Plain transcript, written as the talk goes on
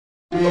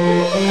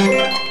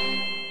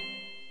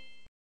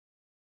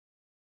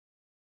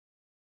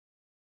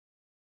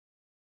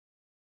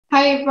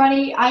Hi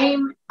everybody,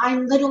 I'm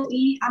Little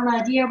E. I'm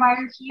a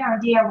DIYer here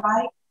on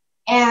DIY,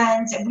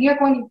 and we are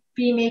going to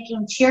be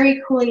making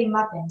cherry Kool-Aid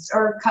muffins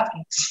or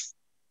cupcakes.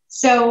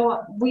 So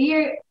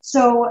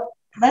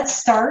let's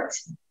start.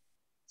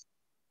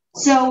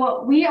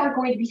 So we are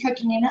going to be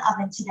cooking in the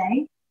oven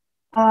today,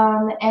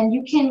 and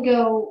you can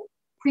go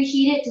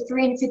preheat it to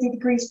 350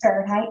 degrees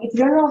Fahrenheit. If you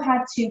don't know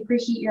how to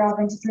preheat your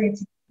oven to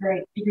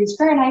 350 degrees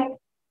Fahrenheit,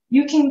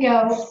 you can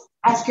go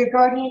ask your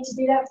guardian to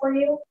do that for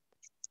you.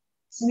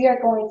 So we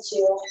are going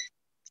to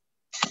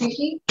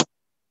preheat.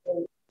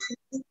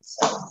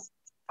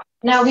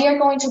 Now we are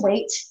going to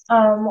wait.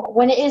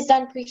 When it is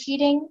done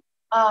preheating,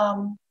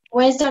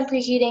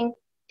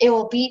 it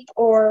will beep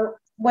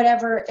or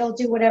whatever. It'll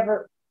do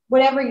whatever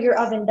your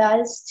oven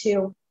does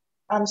to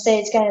say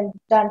it's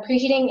done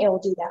preheating. It will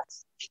do that.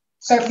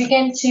 So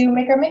begin to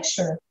make our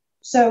mixture.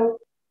 So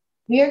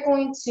we are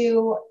going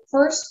to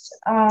first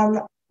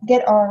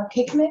get our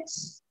cake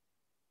mix.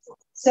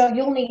 So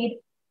you'll need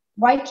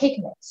white cake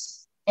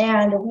mix,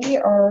 and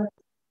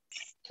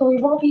so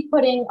we won't be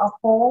putting a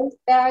whole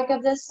bag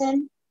of this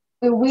in.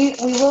 We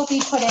will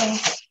be putting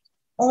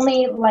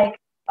only like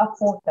a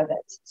fourth of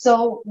it.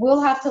 So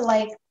we'll have to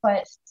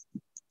put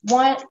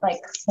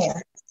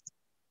here.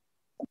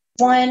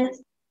 1,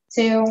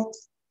 2,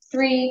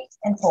 3,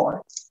 and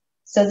 4.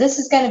 So this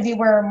is going to be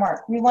where our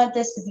mark. We want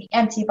this to be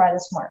empty by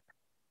this mark.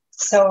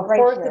 So a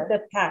fourth of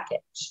the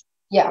package.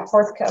 Yeah,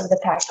 fourth of the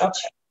package.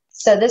 Okay.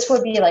 So this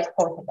would be like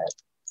fourth of it.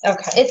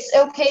 Okay. It's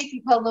okay if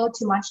you put a little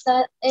too much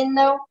in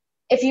though.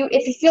 If you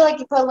feel like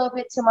you put a little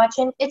bit too much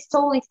in, it's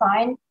totally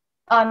fine.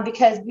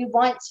 Because we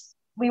want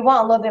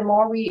a little bit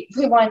more. We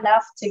want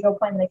enough to go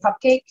put in the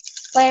cupcake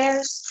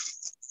liners.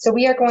 So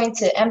we are going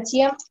to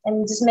empty them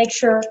and just make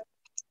sure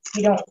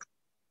you don't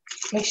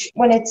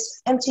when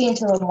it's empty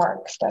into the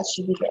mark. That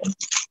should be good.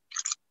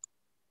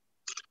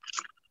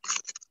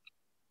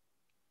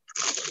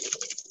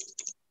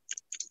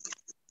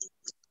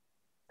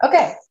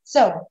 Okay,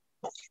 so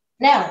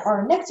now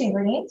our next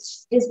ingredient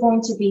is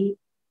going to be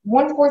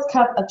 1/4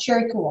 cup of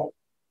cherry Kool-Aid.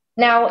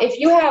 Now, if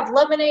you have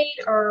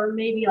lemonade or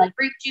maybe like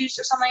grape juice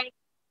or something,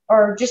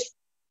 or just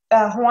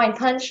Hawaiian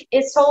punch,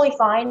 it's totally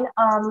fine.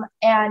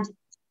 And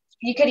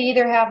you could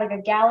either have like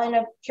a gallon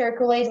of cherry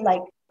Kool-Aid,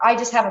 like I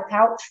just have a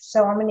pouch,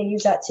 so I'm going to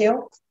use that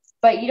too.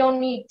 But you don't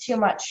need too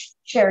much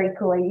cherry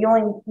Kool-Aid. You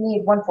only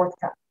need 1/4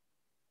 cup.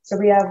 So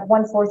we have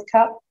 1/4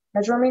 cup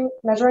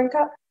measuring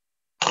cup,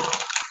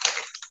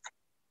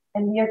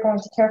 and we are going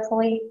to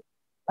carefully.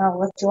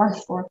 Let's do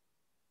 1/4.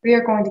 We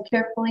are going to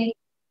carefully.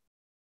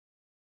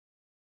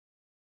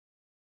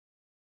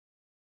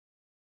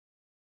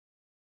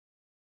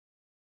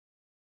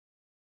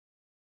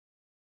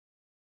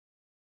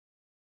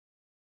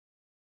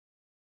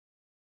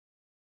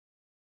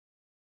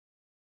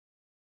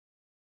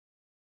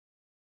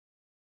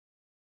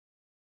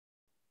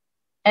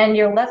 And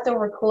your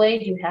leftover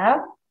Kool-Aid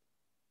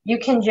you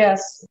can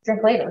just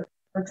drink later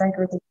or drink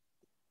with the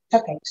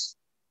cupcakes.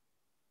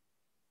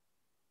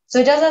 So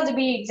it doesn't have to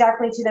be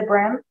exactly to the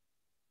brim,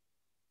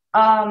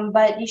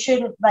 but you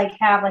shouldn't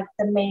have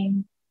the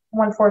main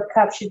 1/4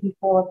 cup should be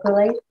full of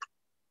Kool-Aid.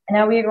 And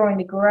now we are going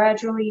to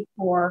gradually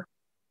pour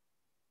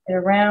it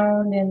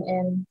around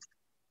in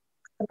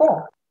the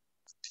bowl.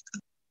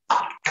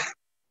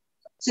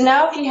 So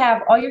now if you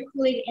have all your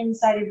Kool-Aid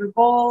inside of your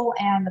bowl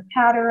and the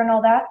powder and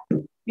all that,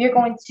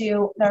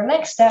 our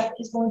next step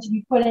is going to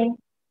be putting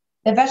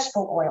the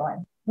vegetable oil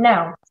in.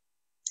 Now,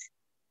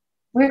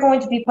 we're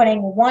going to be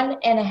putting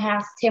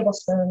 1.5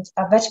 tablespoons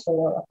of vegetable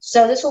oil.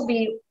 So this will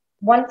be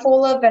 1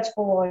 full of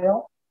vegetable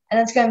oil, and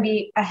it's going to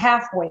be a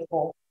halfway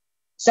full.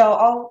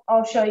 So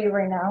I'll show you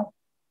right now.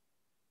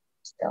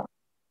 So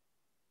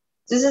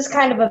this is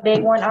kind of a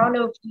big one. I don't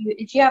know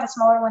if you have a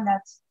smaller one,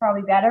 that's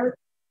probably better.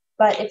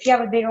 But if you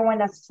have a bigger one,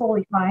 that's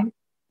totally fine.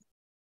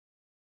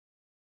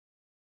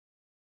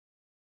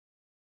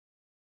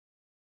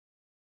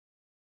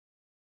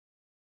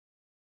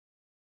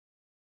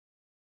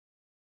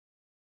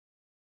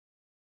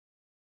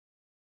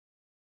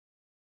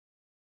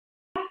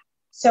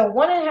 So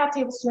 1.5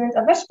 tablespoons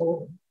of vegetable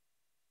oil.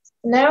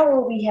 Now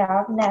what we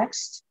have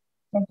next,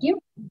 thank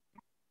you.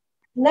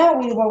 Now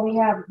what we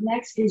have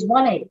next is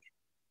 1 egg.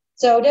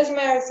 So it doesn't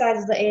matter the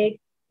size of the egg.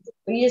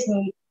 We just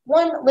need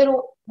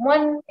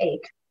one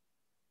egg.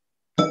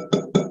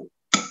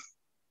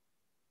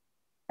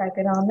 Crack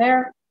it on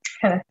there.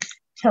 Kind of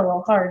a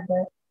little hard,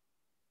 but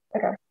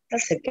okay.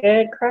 That's a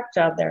good crack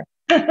job there.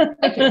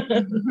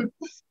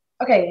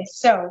 Okay,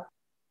 so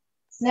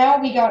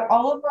now we got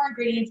all of our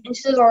ingredients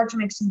into the large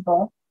mixing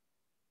bowl.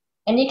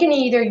 And you can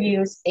either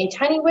use a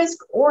tiny whisk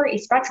or a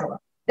spatula.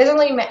 It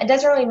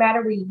doesn't really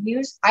matter what you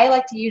use. I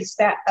like to use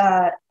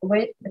a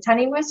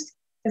tiny whisk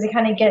because it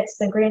kind of gets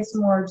the ingredients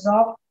more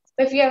dissolved.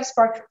 But if you have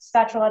a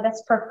spatula,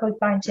 that's perfectly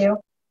fine too.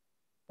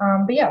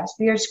 But yeah, so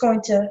we are just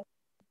going to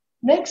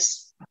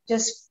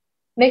just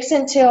mix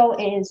until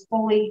it is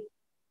fully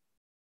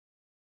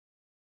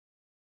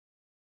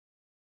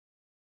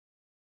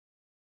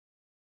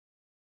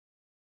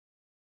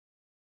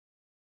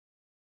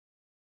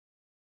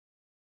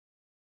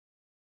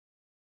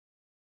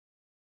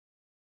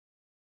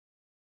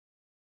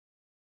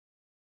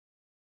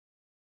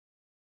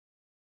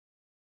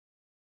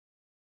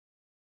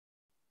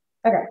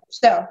Okay,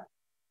 so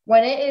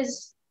when it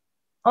is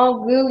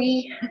all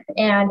gooey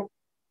and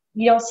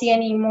you don't see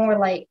any more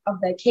like of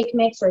the cake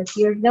mix right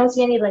here, you don't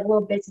see any like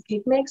little bits of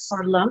cake mix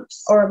Or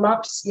lumps.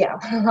 yeah,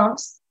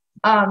 lumps.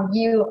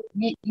 You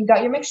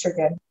got your mixture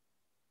good.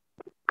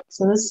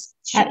 So this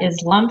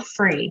is lump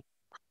free.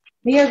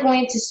 We are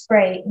going to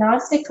spray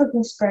non-stick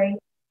cooking spray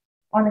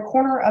on the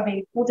corner of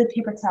a folded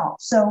paper towel.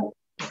 So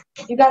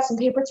you got some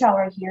paper towel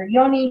right here. You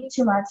don't need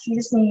too much. You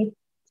just need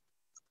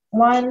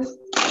one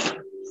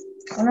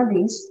of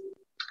these.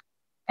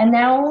 And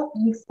now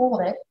you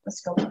fold it.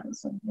 Let's go for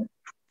this one here.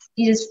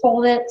 You just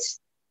fold it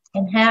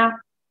in half.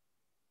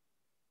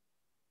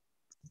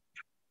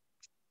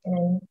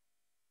 And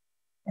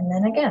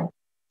then again.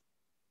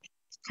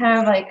 It's kind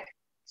of like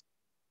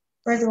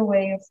regular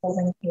way of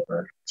folding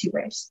paper 2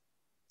 ways.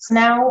 So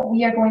now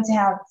we are going to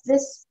have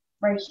this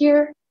right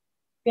here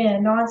in a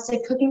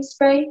non-stick cooking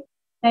spray.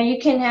 Now you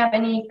can have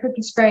any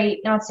cookie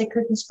spray, non-stick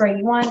cooking spray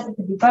you want. It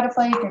could be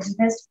butterfly, it could be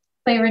this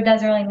flavor. It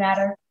doesn't really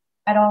matter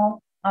at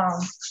all.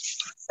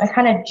 I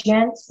kind of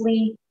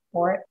gently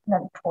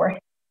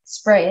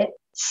spray it.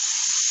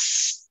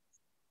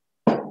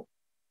 Kind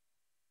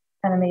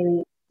of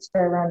maybe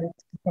spray around the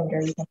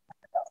finger. You can.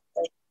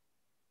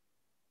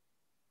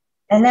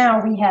 And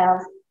now we have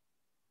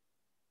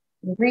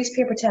the grease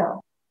paper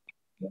towel.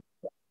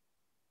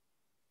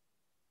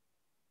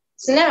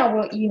 So now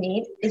what you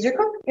need is your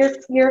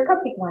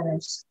cupcake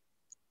liners.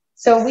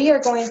 So we are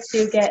going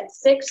to get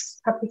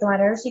 6 cupcake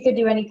liners. You could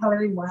do any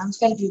color you want. I'm just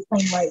going to do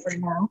plain white right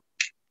now.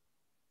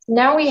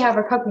 Now we have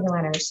our cupcake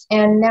liners,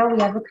 and now we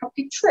have a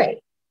cupcake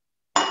tray.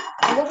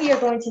 And what we are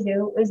going to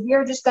do is we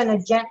are just going to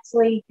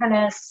gently kind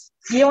of,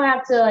 you don't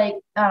have to like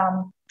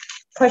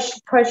push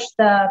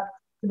the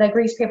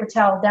grease paper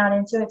towel down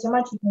into it too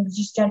much. You can be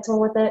just gentle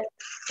with it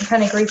and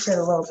kind of grease it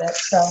a little bit.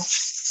 So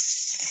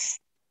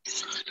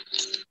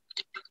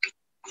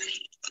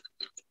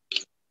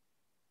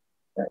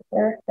right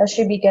there, that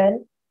should be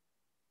good.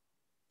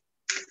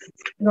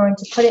 You're going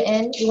to put it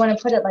in. You want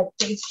to put it like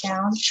face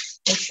down.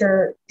 Make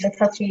sure the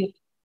cupcake.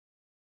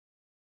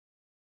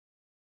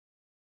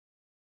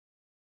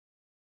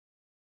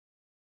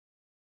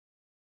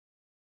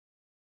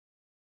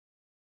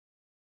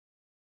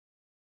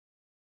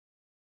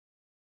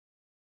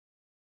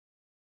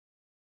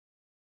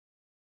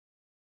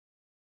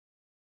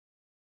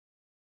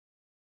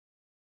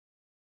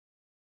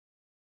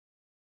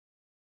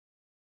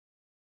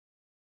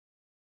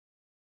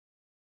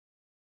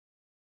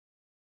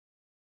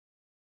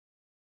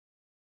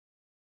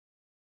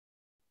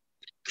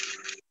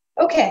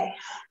 Okay,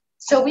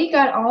 so we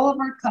got all of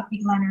our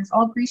cupcake liners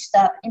all greased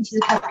up into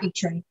the cupcake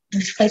tray.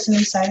 And just place them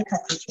inside the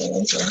cupcake tray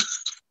right here.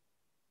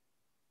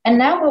 And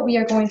now what we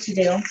are going to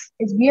do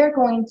is we are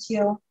going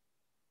to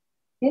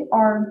get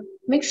our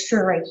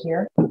mixture right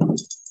here.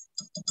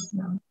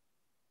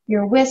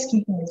 Your whisk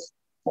you can just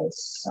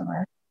place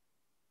somewhere.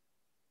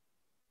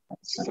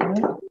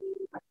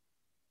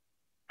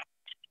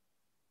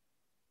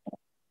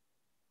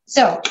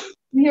 So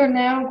we are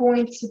now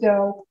going to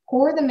go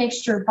pour the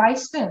mixture by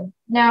spoon.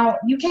 Now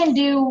you can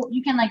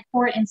like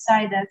pour it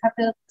inside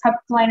the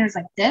cup liners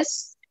like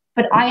this,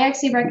 but I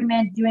actually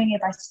recommend doing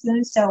it by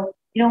spoon so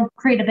you don't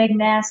create a big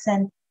mess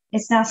and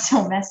it's not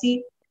so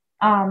messy.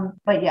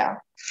 But yeah,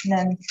 and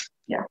then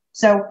yeah.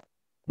 So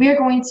we are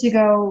going to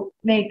go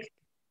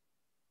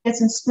get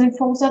some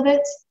spoonfuls of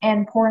it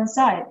and pour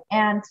inside.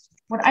 And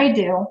what I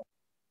do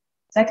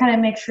is I kind of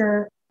make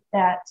sure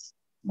that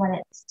when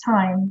it's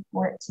time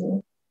for it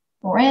to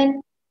pour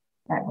in,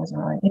 that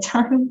wasn't really the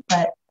time,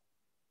 but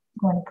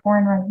I'm going to pour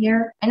in right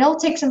here. And it'll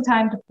take some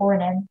time to pour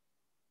it in,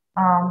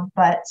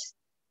 but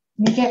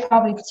you get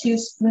probably 2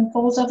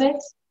 spoonfuls of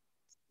it.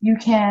 You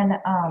can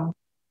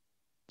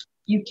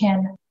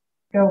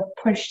go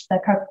push the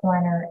cup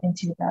liner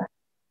into the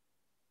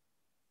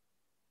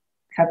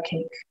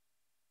cupcake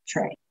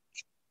tray.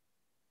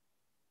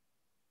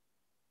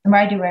 And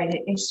what I do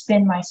right is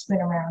spin my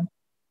spoon around,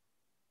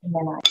 and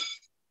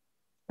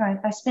then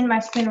I spin my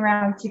spoon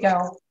around to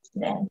go to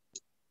the end.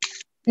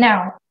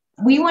 Now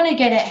we want to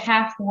get it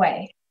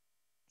halfway.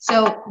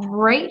 So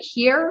right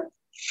here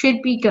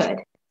should be good,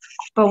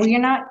 but we are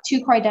not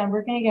too quite done.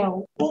 We're going to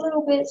go a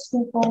little bit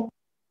spoonful.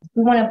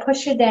 We want to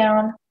push it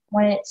down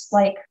when it's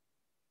like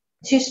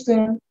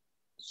 2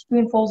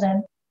 spoonfuls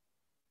in.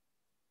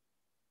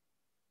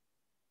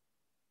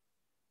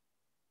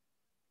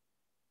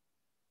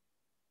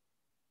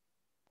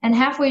 And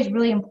halfway is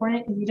really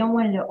important because you don't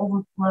want it to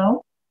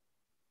overflow.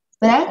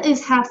 But that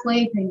is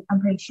halfway,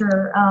 I'm pretty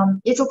sure.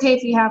 It's okay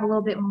if you have a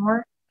little bit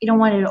more. You don't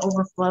want it to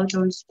overflow. It's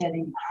always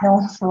getting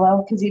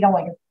overflow because you don't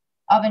want your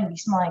oven to be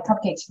smelling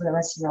cupcakes for the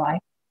rest of your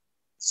life.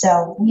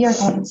 So we are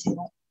going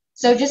to.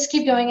 So just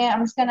keep doing it.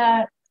 I'm just going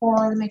to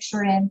pour the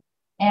mixture in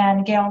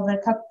and get all the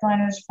cup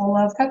liners full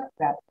of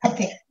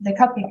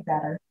cupcake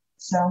batter.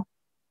 So.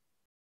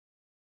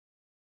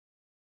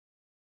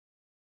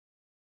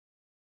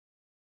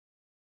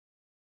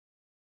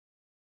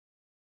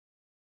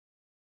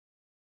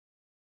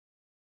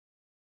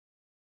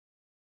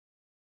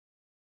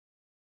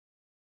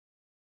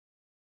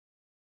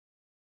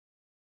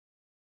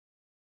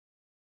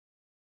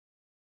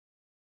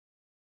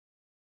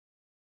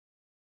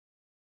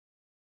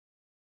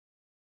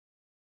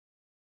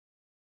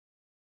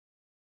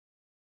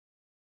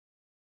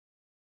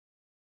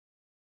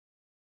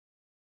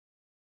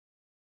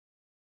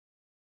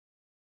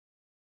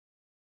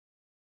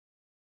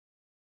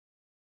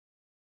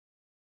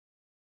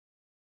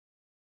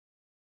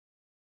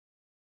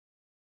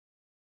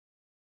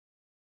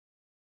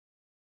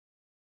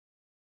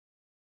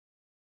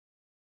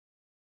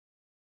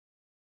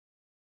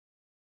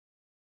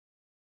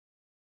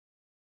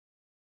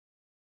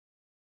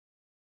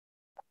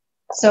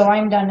 So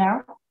I'm done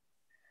now.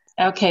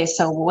 Okay,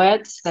 so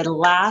what's the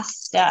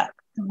last step?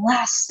 The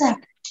last step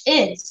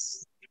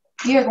is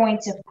we are going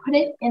to put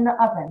it in the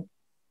oven.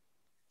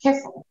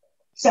 Carefully.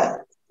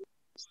 So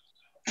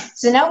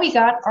now we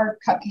got our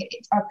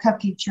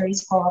cupcake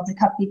trays full of the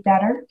cupcake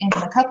batter and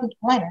the cupcake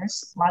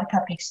liners. A lot of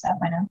cupcake stuff,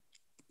 I know.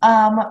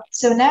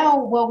 So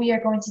now what we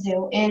are going to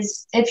do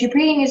is, if your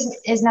preheating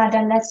is not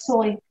done, that's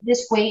totally,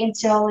 just wait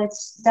until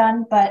it's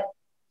done. But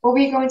what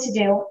we're going to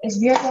do is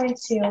we are going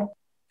to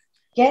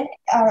get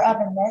our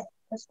oven mitt.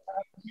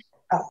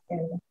 Oh, there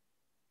we go.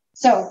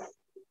 So,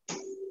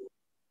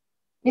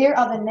 your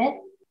oven mitt.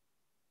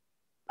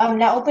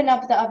 Now open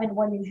up the oven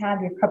when you have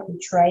your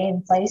cupcake tray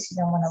in place. You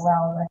don't want to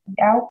allow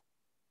anything out.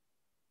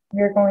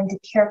 You're going to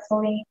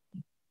carefully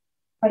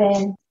put it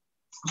in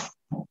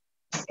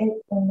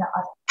the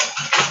oven.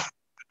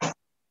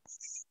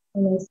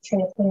 And then try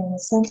to put it in the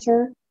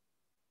center.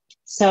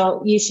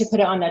 So you should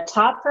put it on the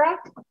top rack?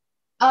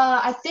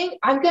 I think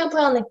I'm gonna put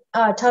it on the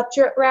top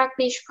rack,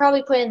 but you should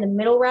probably put it in the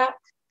middle rack.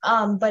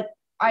 But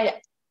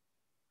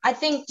I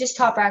think just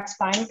top rack's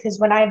fine, because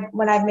when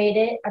I've made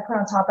it, I put it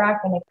on top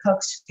rack and it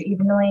cooks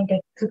evenly and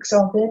it cooks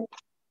all good.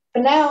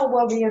 But now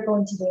what we are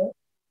going to do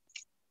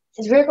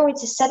is we're going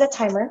to set a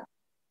timer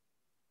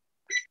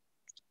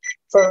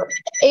for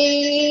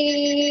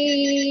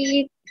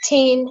 18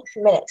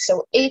 minutes.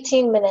 So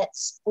 18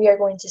 minutes we are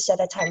going to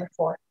set a timer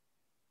for.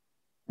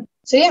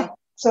 So yeah,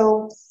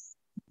 so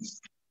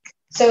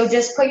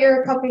just put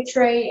your cupcake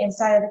tray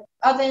inside of the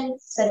oven,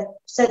 set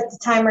the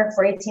timer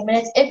for 18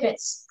 minutes if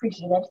it's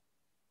preheated.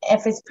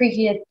 If it's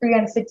preheated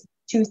 350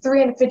 to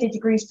 350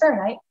 degrees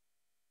Fahrenheit.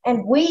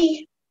 And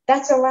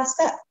that's our last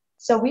step.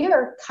 So we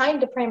are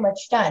kind of pretty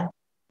much done.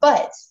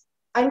 But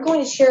I'm going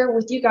to share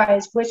with you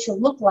guys what it should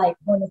look like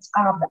when it's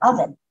out of the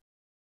oven.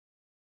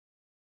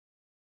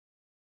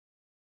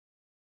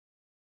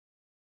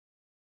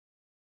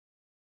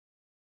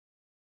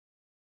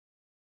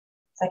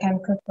 So I kind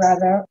of cooked right out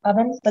of the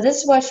oven. But this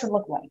is what it should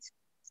look like.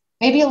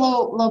 Maybe a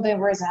little bit of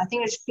raisin. I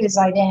think it's because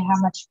I didn't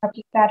have much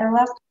cupcake batter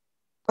left.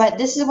 But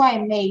this is what I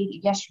made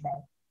yesterday,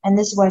 and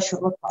this is what it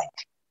should look like,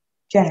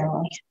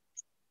 generally.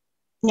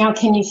 Now,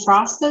 can you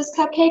frost those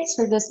cupcakes,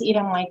 or just eat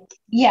them like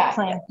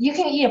plain? You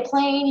can eat it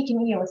plain, you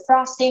can eat it with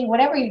frosting,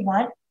 whatever you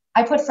want.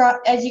 I put,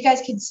 as you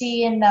guys can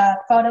see in the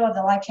photo of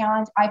the live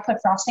challenge, I put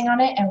frosting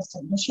on it, and it's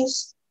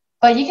delicious.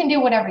 But you can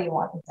do whatever you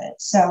want with it.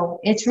 So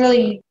it's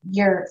really,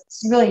 you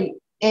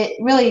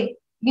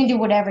can do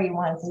whatever you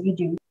want with it, you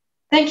do.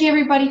 Thank you,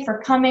 everybody, for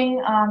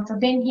coming, for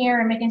being here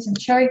and making some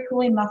cherry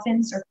Kool-Aid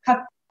muffins or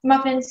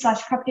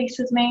muffins/cupcakes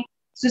with me.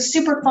 So it's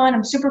super fun.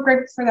 I'm super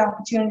grateful for the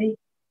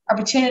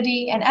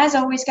opportunity. And as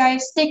always,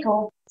 guys, stay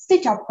cool,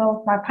 stay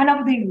tropical, my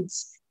pineapple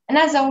dudes. And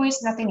as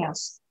always, nothing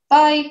else.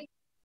 Bye.